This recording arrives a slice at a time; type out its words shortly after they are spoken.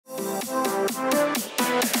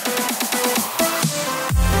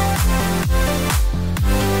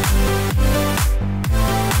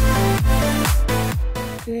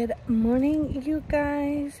you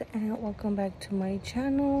guys, and welcome back to my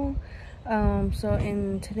channel. So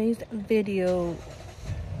in today's video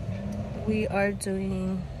we're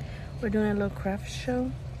doing a little craft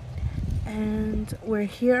show, and we're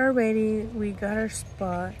here already. We got our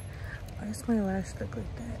spot. Why does my lash look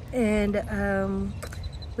like that? And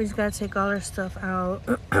we just gotta take all our stuff out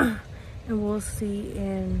and we'll see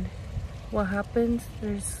in what happens.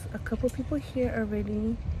 There's a couple people here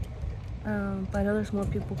already, but I know there's more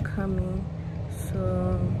people coming.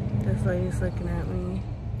 So this lady's looking at me.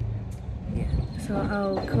 Yeah, so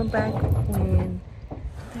I'll come back when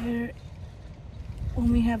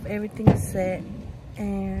we have everything set,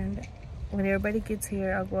 and when everybody gets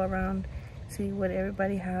here I'll go around, see what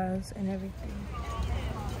everybody has and everything.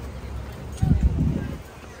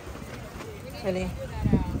 Ready?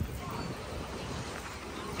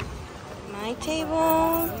 My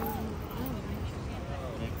table.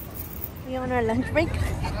 We on our lunch break.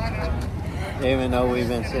 Even though we've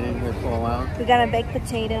been sitting here for a while. We got a baked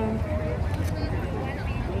potato.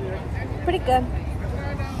 Pretty good.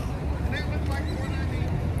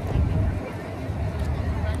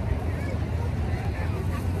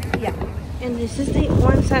 Yeah. And this is the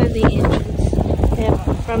one side of the entrance. They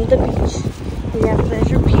have from the beach. We have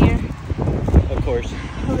Pleasure Pier. Of course.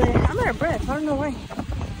 I'm out of breath. I don't know why.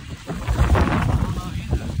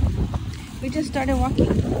 We just started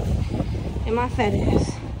walking. And my fat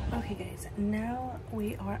ass. Okay guys, now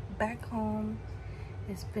we are back home.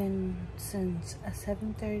 It's been since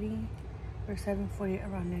 7:30 or 7:40,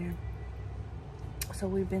 around there. So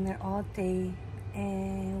we've been there all day,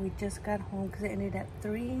 and we just got home because it ended at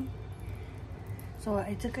 3. So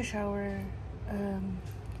I took a shower,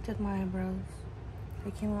 took my eyebrows.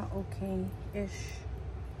 They came out okay-ish.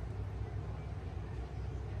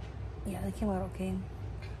 Yeah, they came out okay.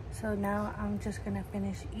 So now I'm just gonna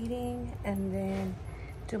finish eating and then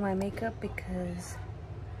do my makeup because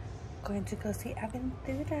I'm going to go see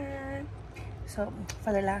Aventura. So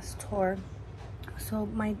for the last tour, so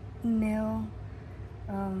my nail,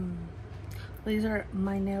 these are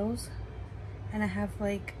my nails, and I have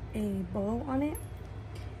like a bow on it,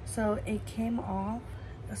 so it came off.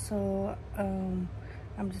 So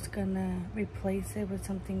I'm just gonna replace it with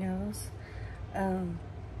something else.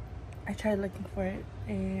 I tried looking for it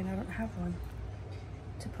and I don't have one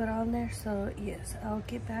to put on there. So yes, I'll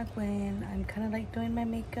get back when I'm kind of like doing my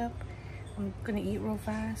makeup. I'm gonna eat real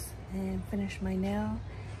fast and finish my nail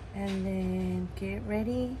and then get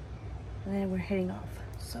ready, and then we're heading off.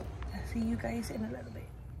 So I'll see you guys in a little bit.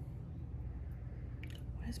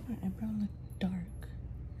 Why does my eyebrow look dark?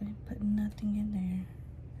 I didn't put nothing in there.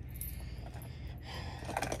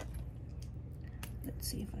 Let's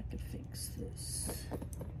see if I can fix this.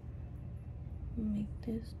 Make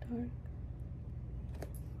this dark.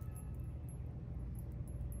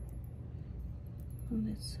 On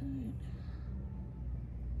this side.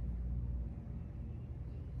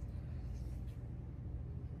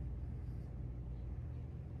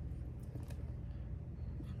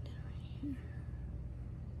 And then right here.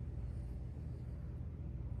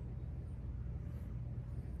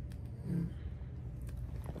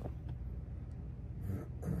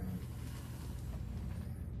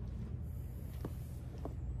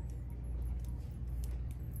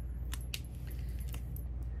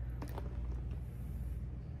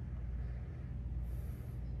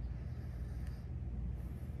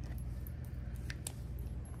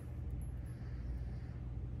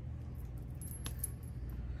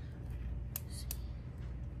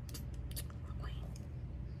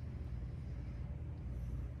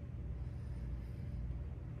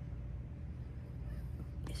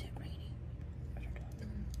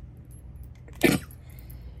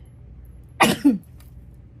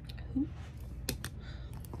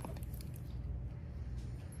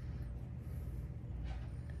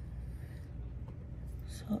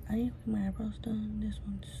 So I didn't put my eyebrows done. This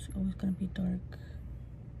one's always gonna be dark.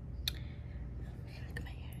 Look at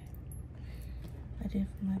my hair. I did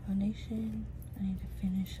my foundation. I need to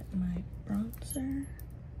finish my bronzer.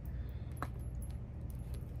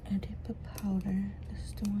 I did put powder. This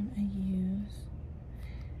is the one I use.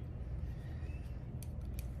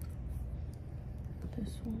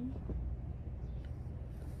 This one.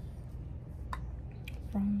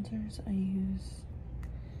 Bronzers, I use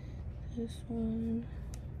this one.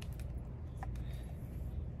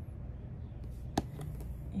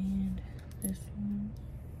 And this one.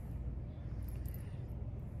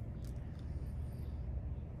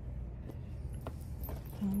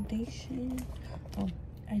 Foundation. Oh,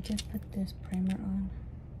 I just put this primer on,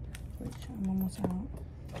 which I'm almost out.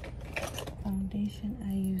 Foundation,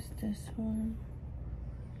 I use this one.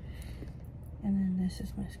 And then this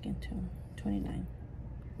is my skin $29.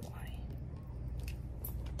 Why?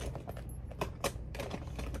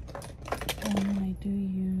 And then I do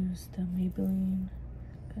use the Maybelline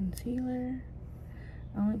concealer.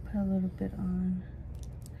 I only put a little bit on.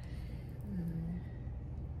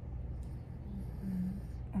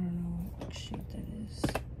 I don't know what shade that is.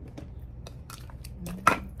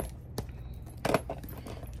 So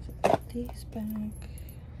put these back.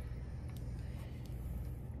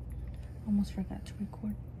 Almost forgot to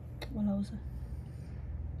record while I was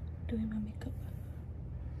doing my makeup.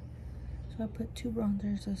 So I put 2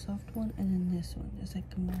 bronzers, a soft one, and then this one is like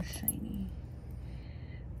a more shiny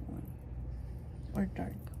one, or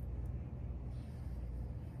dark.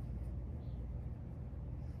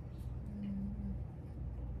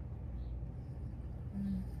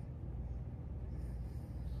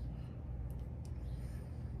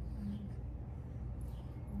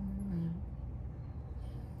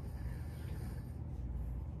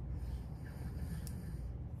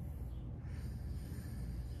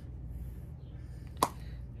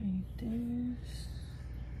 Like this.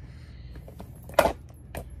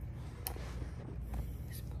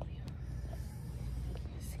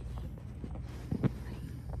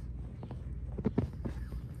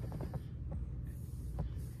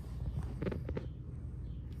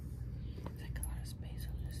 Like a lot of space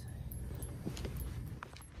on this side.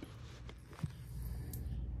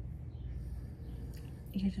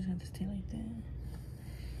 You just have to stay like that.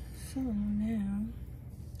 So now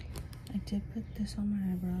I did put this on my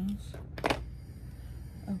eyebrows.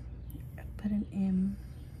 Oh, I put an M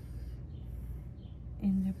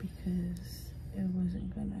in there because it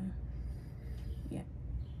wasn't gonna, yeah.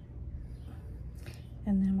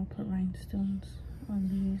 And then I'm gonna put rhinestones on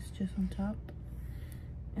these just on top.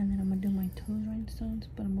 And then I'm gonna do my toes rhinestones,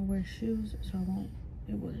 but I'm gonna wear shoes so I won't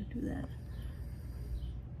be able to do that.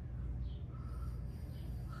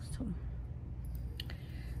 So,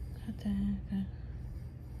 got that,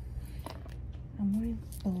 I'm wearing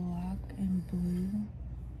black and blue,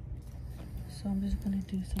 so I'm just gonna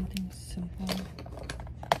do something simple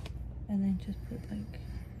and then just put like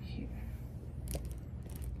here,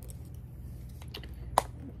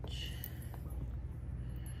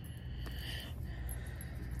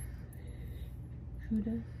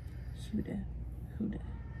 Huda,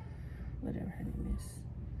 whatever her name is.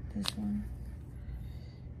 This one.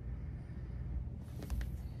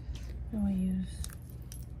 Now I use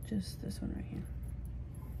just this one right here.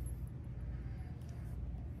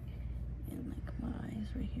 And like my eyes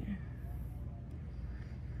right here.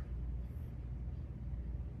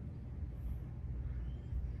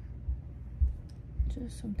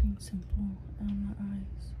 Just something simple on my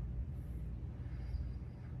eyes.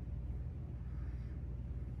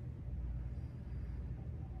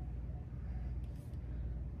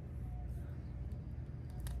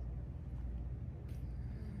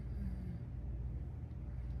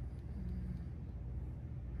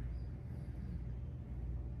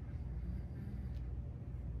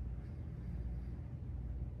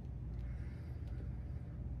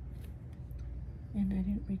 And I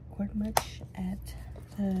didn't record much at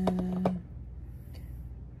the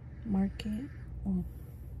market, well,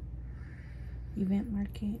 event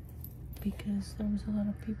market, because there was a lot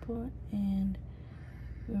of people and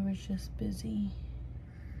we were just busy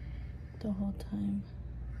the whole time.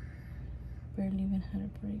 Barely even had a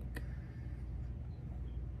break.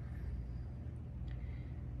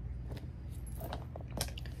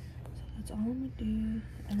 So that's all I'm gonna do.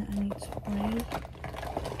 And then I need spray.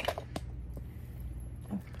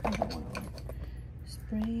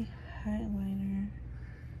 Spray, highlighter,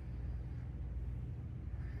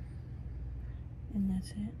 and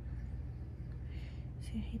that's it.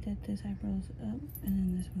 See, I hate that this eyebrow's up and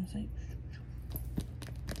then this one's like,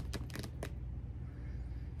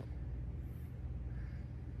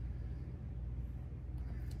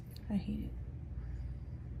 I hate it.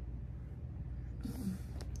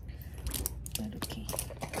 But okay.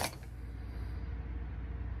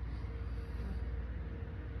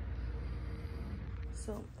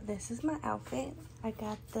 So this is my outfit. I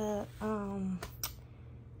got the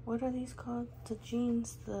what are these called? The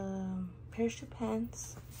jeans, the parachute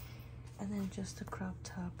pants, and then just a crop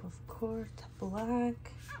top, of course, black.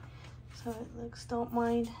 So it looks, don't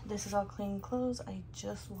mind. This is all clean clothes. I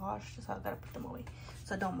just washed, so I gotta put them away.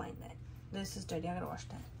 So don't mind that. This is dirty, I gotta wash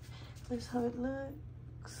that. This is how it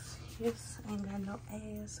looks. Yes, I ain't got no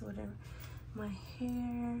ass or whatever. My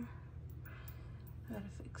hair, I gotta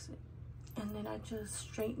fix it. And then I just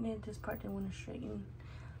straighten it. This part didn't want to straighten,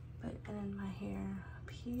 but and then my hair up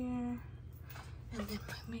here, and then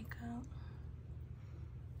my makeup.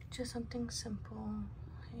 Just something simple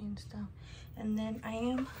and stuff. And then I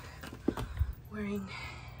am wearing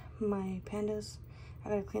my pandas. I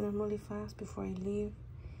gotta clean them really fast before I leave.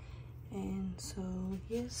 And so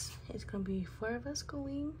yes, it's gonna be 4 of us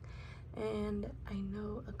going, and I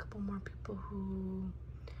know a couple more people who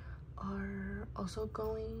are also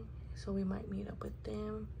going, so we might meet up with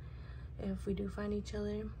them if we do find each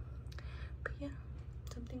other. But yeah,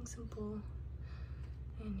 something simple.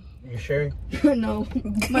 And You sure? no,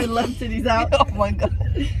 my left titty's out. Oh my god.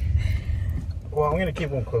 Well, I'm gonna keep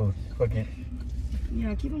them closed. Fuck it.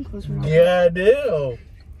 Yeah, keep them close for now. Yeah, I do.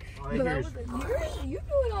 But I was like, you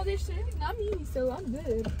doing all this shit, not me, so I'm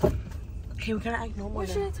good. Okay, we gotta act normal. What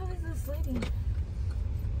should I tell this lady?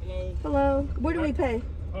 Hello. Hello. Where do we pay?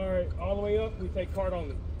 All right, all the way up, we take card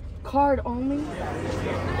only. Card only?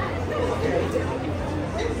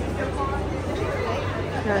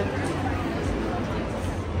 Okay.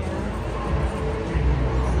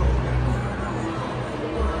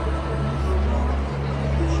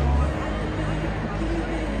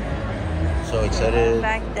 So excited. The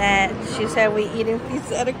fact that she said we eating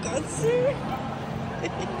pizza at a concert.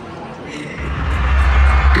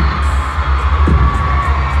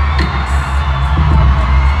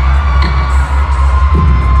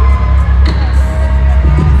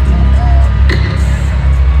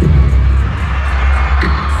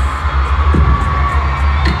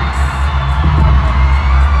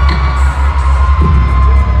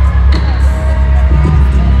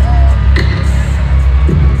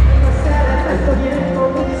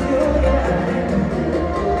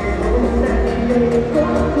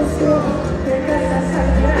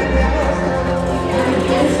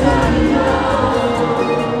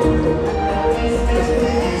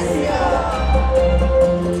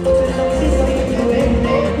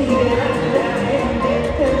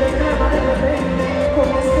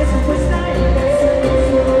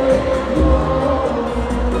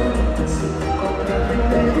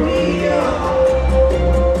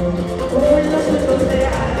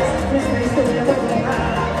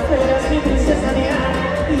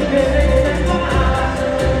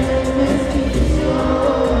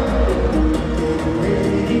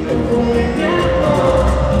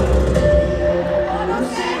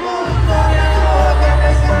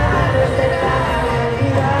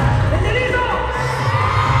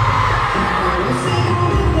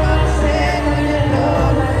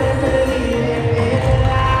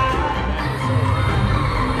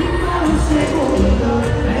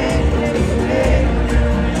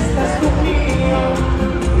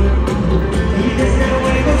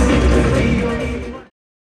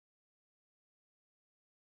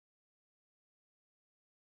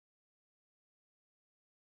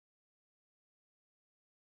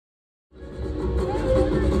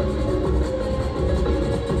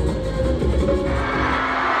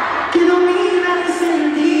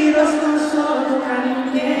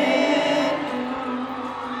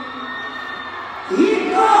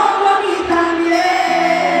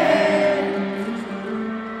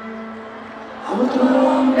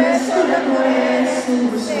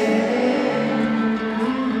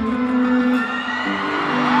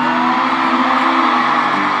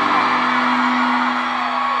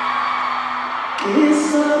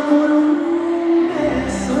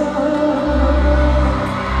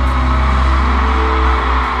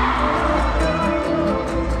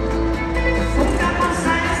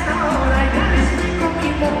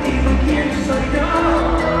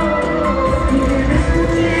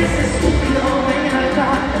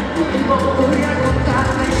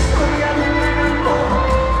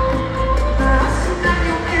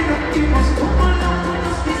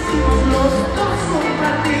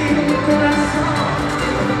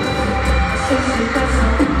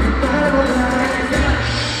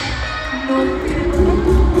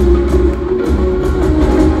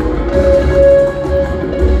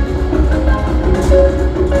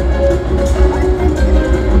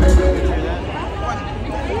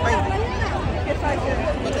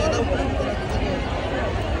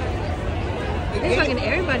 There's fucking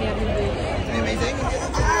everybody up in this.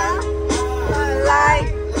 I like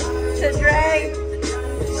to drink.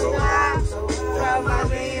 So I throw my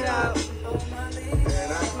feet up.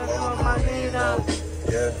 Throw my feet up.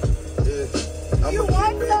 You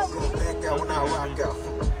want some?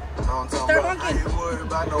 Start walking. I ain't worried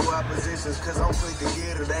about no oppositions, cause I'm quick to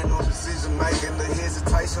get it. Ain't no decision making, the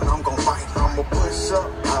hesitation. I'm gon' fight, I'ma push up,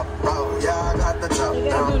 hop out. Yeah, I got the top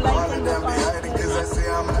down. All of them be hating, cause I say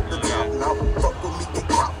I'm at the top now. Fuck with me, get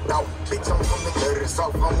cropped out. Bitch, I'm from the dirty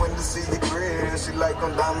south. I'm when to see your grin. She like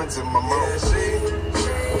them diamonds in my mouth. Yeah,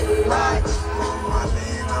 she likes my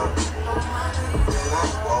Lena. And I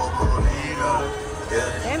won't leave her. Yeah.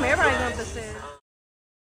 Damn, everybody going up the stairs.